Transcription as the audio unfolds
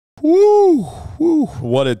Woo, woo,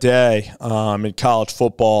 what a day in college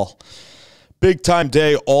football. Big time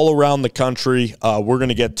day all around the country. We're going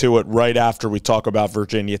to get to it right after we talk about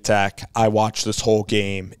Virginia Tech. I watched this whole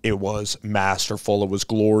game. It was masterful. It was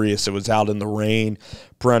glorious. It was out in the rain.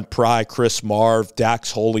 Brent Pry, Chris Marv,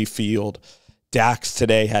 Dax Holyfield. Dax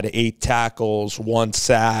today had 8 tackles, 1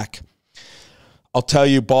 sack. I'll tell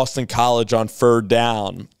you, Boston College on third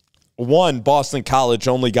down. Boston College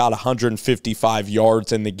only got 155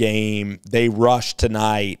 yards in the game. They rushed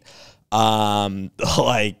tonight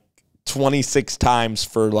like 26 times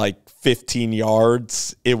for like 15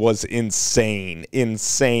 yards. It was insane.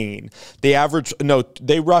 They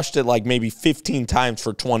rushed it like maybe 15 times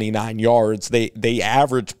for 29 yards. They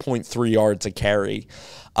averaged 0.3 yards a carry.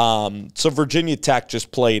 So Virginia Tech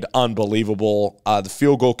just played unbelievable. The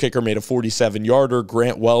field goal kicker made a 47-yarder.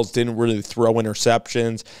 Grant Wells didn't really throw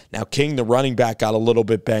interceptions. Now King, the running back, got a little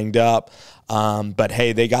bit banged up. But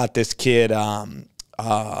hey, they got this kid,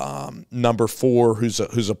 number 4, who's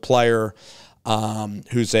a player,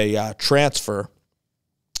 who's a transfer,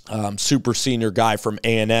 super senior guy from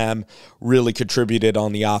A&M, really contributed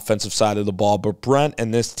on the offensive side of the ball. But Brent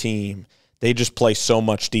and this team, they just play so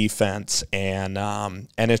much defense, and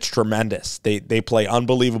it's tremendous. They play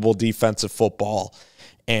unbelievable defensive football,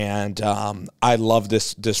 and I love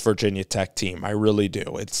this Virginia Tech team. I really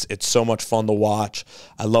do. It's so much fun to watch.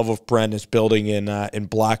 I love what Brent is building in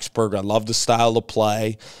Blacksburg. I love the style of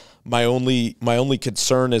play. My only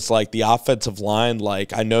concern is like the offensive line.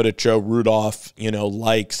 Like, I know that Joe Rudolph,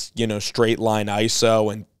 likes straight line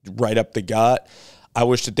ISO and right up the gut. I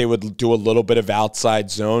wish that they would do a little bit of outside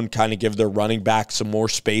zone, kind of give their running back some more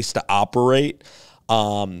space to operate.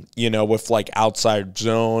 With like outside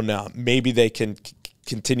zone, maybe they can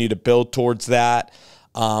continue to build towards that.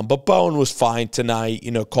 But Bowen was fine tonight,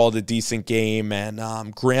 called a decent game,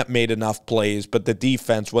 and Grant made enough plays. But the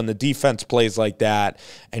defense, when the defense plays like that,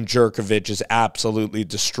 and Jerkovich is absolutely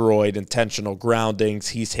destroyed, intentional groundings,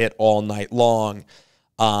 he's hit all night long.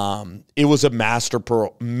 It was a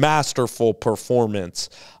masterful performance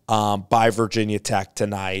by Virginia Tech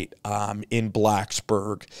tonight in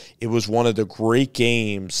Blacksburg. It was one of the great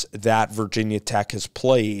games that Virginia Tech has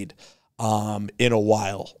played in a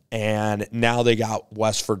while. And now they got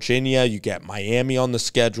West Virginia. You get Miami on the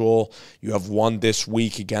schedule. You have one this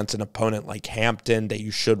week against an opponent like Hampton that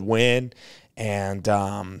you should win. And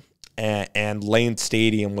Lane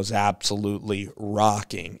Stadium was absolutely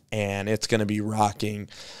rocking, and it's going to be rocking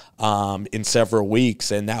in several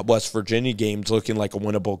weeks. And that West Virginia game's looking like a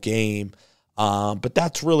winnable game. But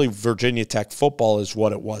that's really Virginia Tech football is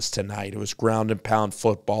what it was tonight. It was ground and pound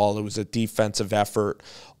football. It was a defensive effort,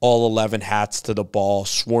 all 11 hats to the ball,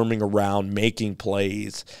 swarming around, making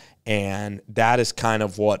plays. And that is kind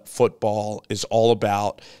of what football is all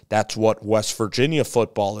about. That's what West Virginia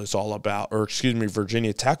football is all about,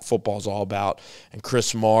 Virginia Tech football is all about. And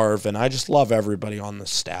Chris Marv, and I just love everybody on the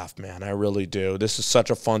staff, man. I really do. This is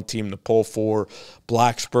such a fun team to pull for.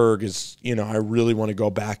 Blacksburg is, I really want to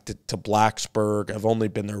go back to Blacksburg. I've only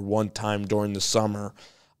been there one time during the summer.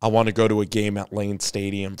 I want to go to a game at Lane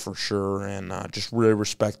Stadium for sure, and just really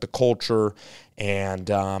respect the culture. And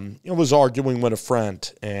I was arguing with a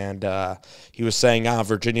friend, and he was saying,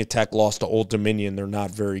 Virginia Tech lost to Old Dominion. They're not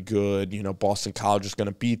very good. Boston College is going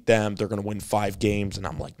to beat them. They're going to win 5 games. And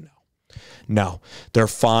I'm like, no, they're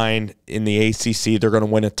fine. In the ACC, they're going to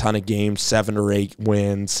win a ton of games, 7 or 8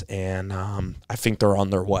 wins, and I think they're on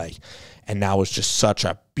their way. And that was just such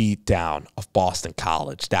a beatdown of Boston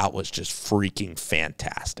College. That was just freaking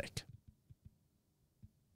fantastic.